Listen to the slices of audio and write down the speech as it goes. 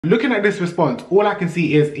Looking at this response, all I can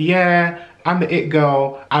see is, yeah, I'm the it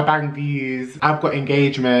girl, I bang views, I've got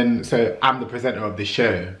engagement, so I'm the presenter of the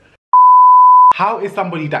show. How is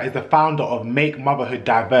somebody that is the founder of Make Motherhood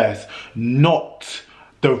Diverse not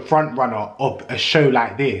the front runner of a show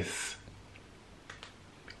like this?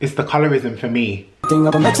 It's the colorism for me.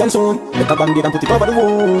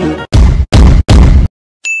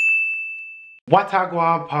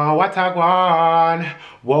 Watagwan pa, watagwan.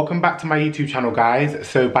 Welcome back to my YouTube channel, guys.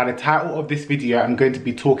 So by the title of this video, I'm going to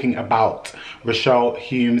be talking about Rochelle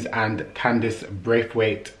Humes and Candice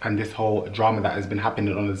Braithwaite and this whole drama that has been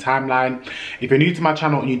happening on the timeline. If you're new to my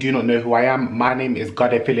channel and you do not know who I am, my name is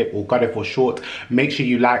Phillip, or Gode for short. Make sure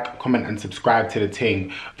you like, comment and subscribe to the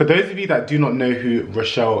ting. For those of you that do not know who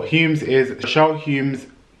Rochelle Humes is, Rochelle Humes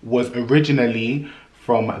was originally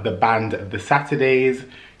from the band The Saturdays.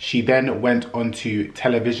 She then went on to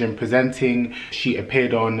television presenting. She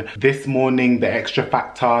appeared on This Morning, The Extra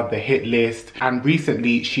Factor, The Hit List, and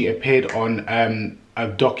recently she appeared on a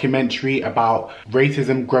documentary about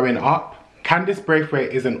racism growing up. Candice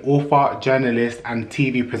Braithwaite is an author, journalist and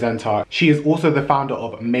TV presenter. She is also the founder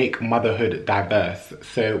of Make Motherhood Diverse.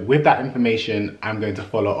 So with that information, I'm going to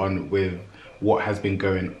follow on with what has been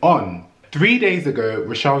going on. 3 days ago,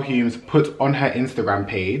 Rochelle Humes put on her Instagram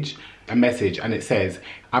page a message and it says,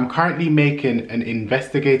 I'm currently making an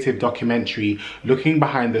investigative documentary looking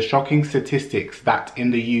behind the shocking statistics that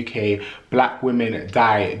in the UK, black women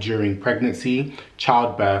die during pregnancy,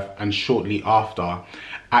 childbirth and shortly after,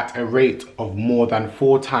 at a rate of more than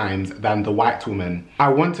 4 times than the white woman. I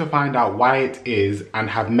want to find out why it is and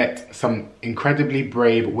have met some incredibly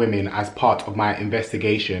brave women as part of my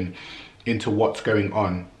investigation into what's going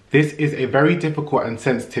on. This is a very difficult and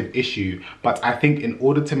sensitive issue, but I think in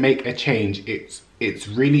order to make a change, it's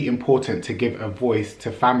really important to give a voice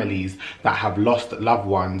to families that have lost loved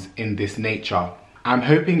ones in this nature. I'm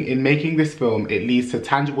hoping in making this film, it leads to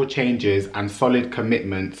tangible changes and solid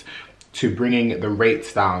commitments to bringing the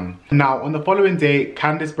rates down. Now, on the following day,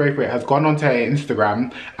 Candice Braithwaite has gone onto her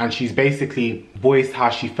Instagram and she's basically voiced how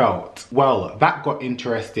she felt. Well, that got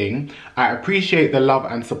interesting. I appreciate the love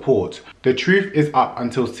and support. The truth is, up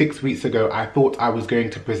until 6 weeks ago, I thought I was going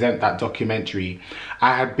to present that documentary.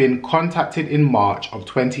 I had been contacted in March of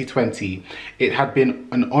 2020. It had been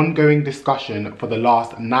an ongoing discussion for the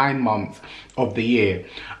last 9 months of the year.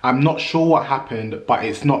 I'm not sure what happened, but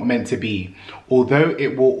it's not meant to be. Although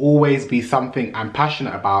it will always be something I'm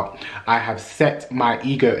passionate about, I have set my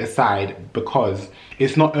ego aside because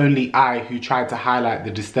it's not only I who tried to highlight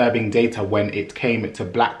the disturbing data when it came to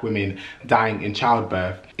black women dying in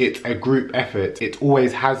childbirth. It's a group effort. It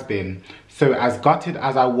always has been. So as gutted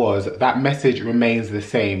as I was, that message remains the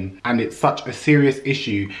same, and it's such a serious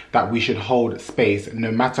issue that we should hold space no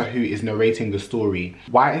matter who is narrating the story.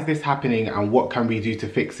 Why is this happening and what can we do to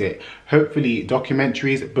fix it? Hopefully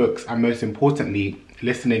documentaries, books and most importantly,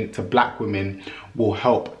 listening to black women will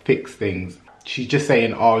help fix things. She's just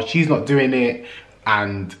saying, oh, she's not doing it,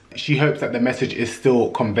 and she hopes that the message is still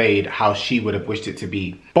conveyed how she would have wished it to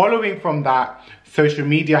be. Following from that, social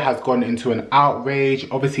media has gone into an outrage.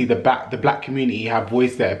 Obviously the black community have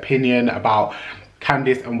voiced their opinion about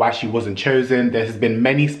Candice and why she wasn't chosen. There has been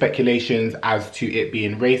many speculations as to it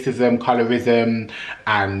being racism, colorism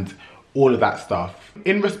and all of that stuff.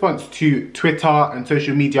 In response to Twitter and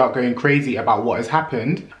social media going crazy about what has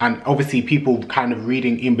happened, and obviously people kind of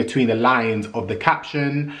reading in between the lines of the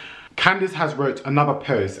caption, Candice has wrote another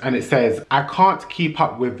post and it says, I can't keep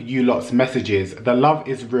up with you lot's messages. The love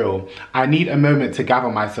is real. I need a moment to gather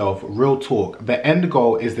myself. Real talk. The end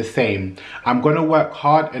goal is the same. I'm gonna work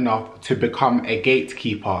hard enough to become a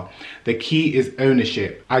gatekeeper. The key is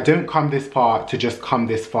ownership. I don't come this far to just come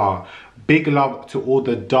this far. Big love to all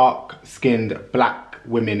the dark-skinned black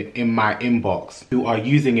women in my inbox who are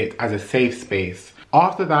using it as a safe space.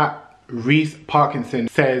 After that, Reese Parkinson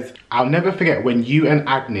says, I'll never forget when you and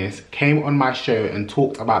Agnes came on my show and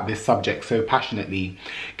talked about this subject so passionately,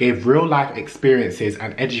 gave real life experiences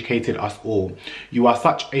and educated us all. You are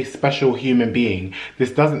such a special human being.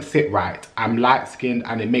 This doesn't sit right. I'm light skinned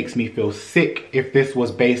and it makes me feel sick if this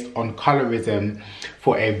was based on colorism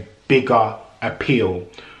for a bigger appeal.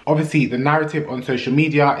 Obviously, the narrative on social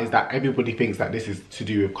media is that everybody thinks that this is to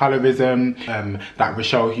do with colorism, that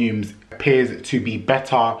Rochelle Humes appears to be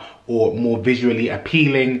better or more visually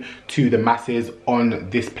appealing to the masses on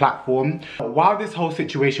this platform. While this whole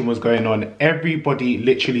situation was going on, everybody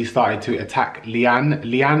literally started to attack Leanne.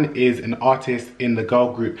 Leanne is an artist in the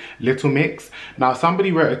girl group Little Mix. Now,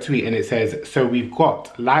 somebody wrote a tweet and it says, so we've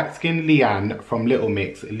got light-skinned Leanne from Little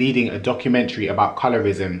Mix leading a documentary about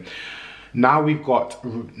colorism. Now we've got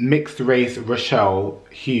mixed race Rochelle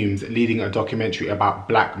Humes leading a documentary about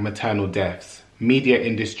black maternal deaths. Media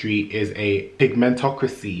industry is a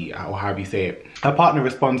pigmentocracy, or however you say it. Her partner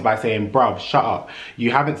responds by saying, bruv, shut up.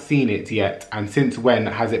 You haven't seen it yet, and since when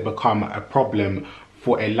has it become a problem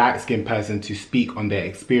for a light-skinned person to speak on their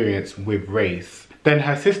experience with race? Then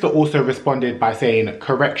her sister also responded by saying,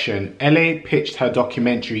 correction, LA pitched her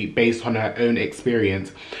documentary based on her own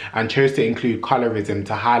experience and chose to include colorism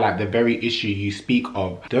to highlight the very issue you speak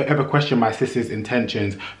of. Don't ever question my sister's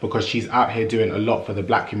intentions because she's out here doing a lot for the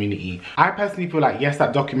black community. I personally feel like, yes,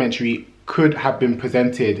 that documentary could have been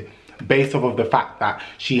presented based off of the fact that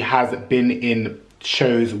she has been in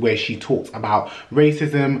shows where she talks about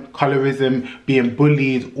racism, colorism, being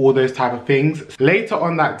bullied, all those type of things. Later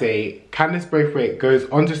on that day, Candice Braithwaite goes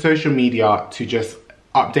onto social media to just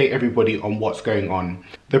update everybody on what's going on.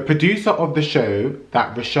 The producer of the show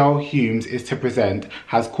that Rochelle Humes is to present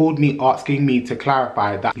has called me asking me to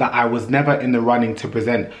clarify that I was never in the running to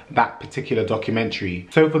present that particular documentary.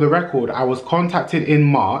 So for the record, I was contacted in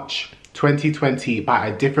March 2020 by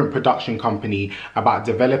a different production company about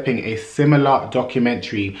developing a similar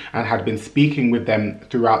documentary and had been speaking with them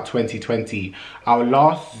throughout 2020. Our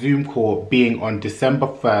last Zoom call being on December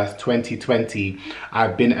 1st, 2020,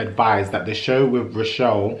 I've been advised that the show with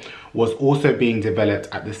Rochelle was also being developed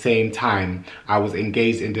at the same time. I was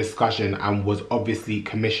engaged in discussion and was obviously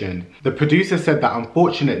commissioned. The producer said that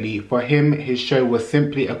unfortunately for him, his show was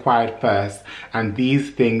simply acquired first and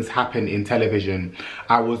these things happen in television.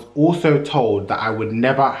 I was also told that I would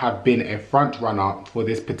never have been a front runner for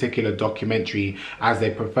this particular documentary as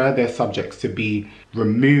they prefer their subjects to be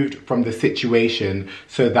removed from the situation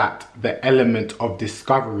so that the element of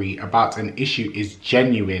discovery about an issue is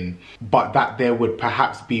genuine, but that there would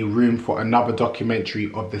perhaps be room for another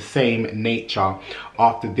documentary of the same nature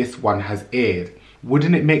after this one has aired.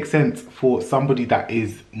 Wouldn't it make sense for somebody that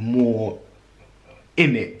is more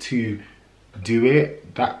in it to do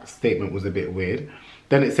it? That statement was a bit weird.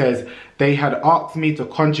 Then it says, they had asked me to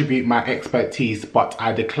contribute my expertise, but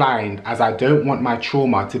I declined as I don't want my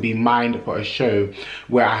trauma to be mined for a show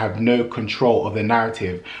where I have no control of the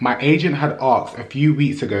narrative. My agent had asked a few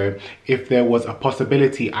weeks ago if there was a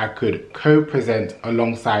possibility I could co-present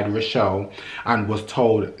alongside Rochelle and was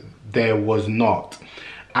told there was not.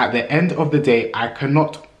 At the end of the day, I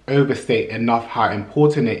cannot overstate enough how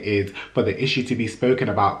important it is for the issue to be spoken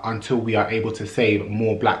about until we are able to save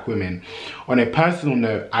more black women. On a personal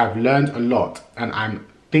note, I've learned a lot and I'm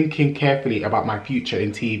thinking carefully about my future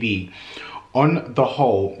in TV. On the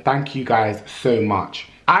whole, thank you guys so much.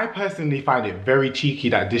 I personally find it very cheeky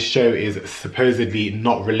that this show is supposedly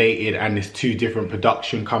not related and it's two different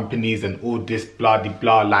production companies and all this blah de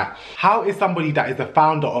blah. Like, how is somebody that is the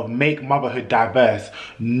founder of Make Motherhood Diverse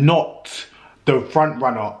not the front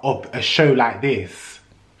runner of a show like this?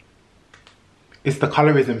 It's the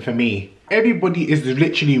colorism for me. Everybody is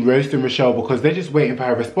literally roasting Rochelle because they're just waiting for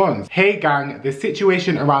her response. Hey gang, the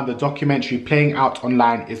situation around the documentary playing out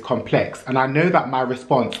online is complex and I know that my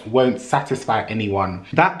response won't satisfy anyone.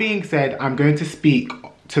 That being said, I'm going to speak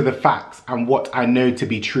to the facts and what I know to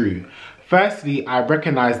be true. Firstly, I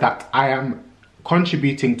recognize that I am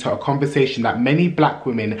contributing to a conversation that many black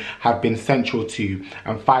women have been central to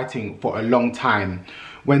and fighting for a long time.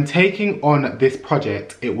 When taking on this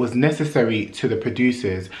project, it was necessary to the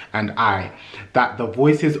producers and I that the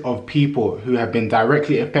voices of people who have been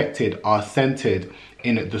directly affected are centered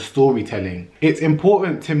in the storytelling. It's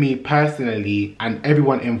important to me personally and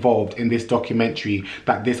everyone involved in this documentary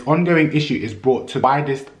that this ongoing issue is brought to the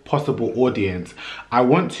widest possible audience. I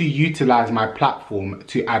want to utilize my platform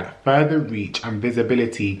to add further reach and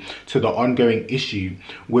visibility to the ongoing issue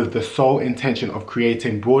with the sole intention of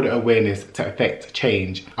creating broader awareness to affect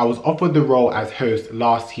change. I was offered the role as host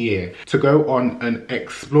last year to go on an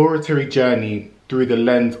exploratory journey through the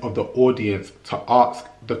lens of the audience to ask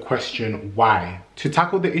the question why. To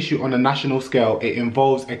tackle the issue on a national scale, it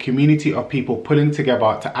involves a community of people pulling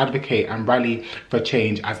together to advocate and rally for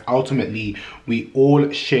change as ultimately we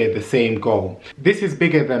all share the same goal. This is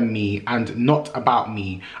bigger than me and not about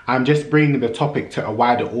me. I'm just bringing the topic to a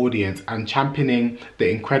wider audience and championing the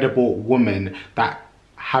incredible women that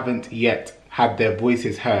haven't yet had their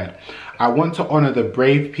voices heard. I want to honor the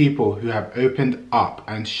brave people who have opened up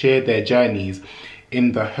and shared their journeys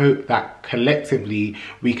in the hope that collectively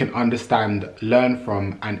we can understand, learn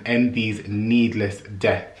from, and end these needless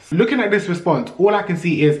deaths. Looking at this response, all I can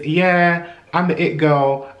see is, yeah, I'm the it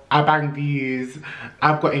girl, I bang views,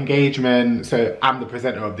 I've got engagement, so I'm the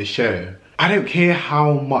presenter of the show. I don't care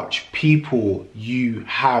how much people you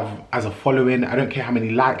have as a following. I don't care how many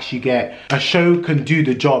likes you get. A show can do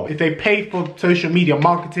the job. If they pay for social media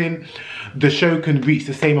marketing, the show can reach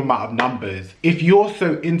the same amount of numbers. If you're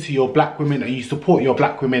so into your black women and you support your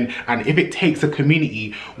black women, and if it takes a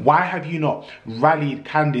community, why have you not rallied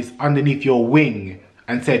Candice underneath your wing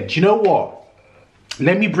and said, do you know what?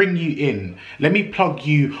 Let me bring you in. Let me plug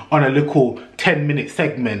you on a little 10-minute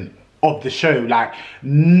segment of the show. Like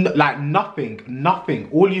nothing.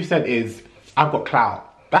 All you said is, I've got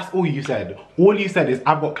clout. That's all you said. All you said is,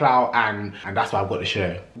 I've got clout and that's why I've got the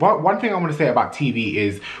show. One thing I want to say about TV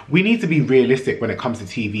is, we need to be realistic when it comes to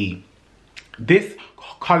TV. This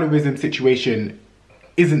colorism situation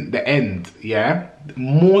isn't the end, yeah?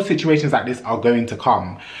 More situations like this are going to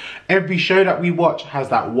come. Every show that we watch has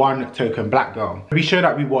that one token black girl. Every show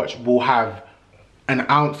that we watch will have an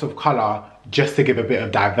ounce of colour just to give a bit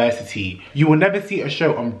of diversity. You will never see a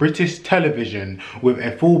show on British television with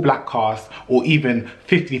a full black cast or even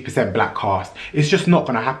 50% black cast. It's just not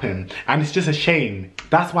gonna happen, and it's just a shame.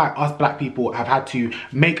 That's why us black people have had to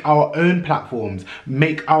make our own platforms,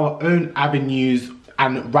 make our own avenues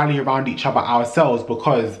and rally around each other ourselves,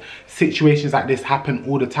 because situations like this happen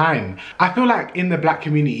all the time. I feel like in the black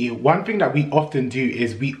community, one thing that we often do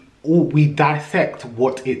is we dissect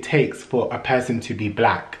what it takes for a person to be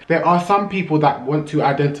black. There are some people that want to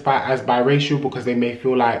identify as biracial because they may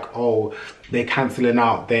feel like, oh, they're cancelling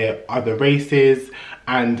out their other races,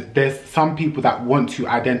 and there's some people that want to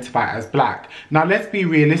identify as black. Now let's be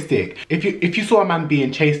realistic. If you saw a man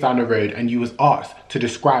being chased down the road and you was asked to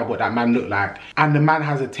describe what that man looked like, and the man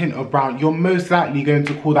has a tint of brown, you're most likely going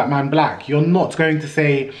to call that man black. You're not going to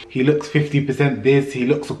say he looks 50% this, he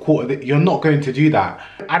looks a quarter this. You're not going to do that.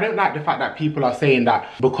 I don't like the fact that people are saying that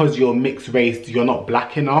because you're mixed race, you're not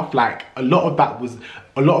black enough. Like, a lot of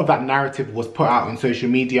that narrative was put out on social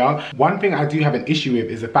media. One thing I do have an issue with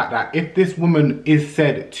is the fact that if this woman is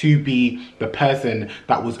said to be the person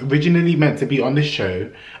that was originally meant to be on this show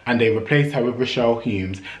and they replaced her with Rochelle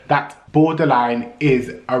Humes, that borderline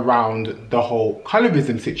is around the whole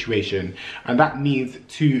colorism situation, and that needs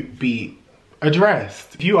to be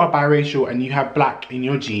addressed. If you are biracial and you have black in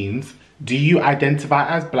your genes, do you identify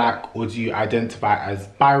as black or do you identify as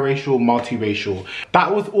biracial, multiracial?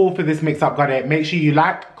 That was all for this mix up, got it. Make sure you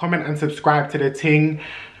like, comment and subscribe to the ting.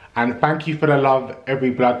 And thank you for the love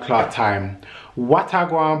every blood clot time.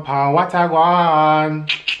 Watagwan pa, watagwan.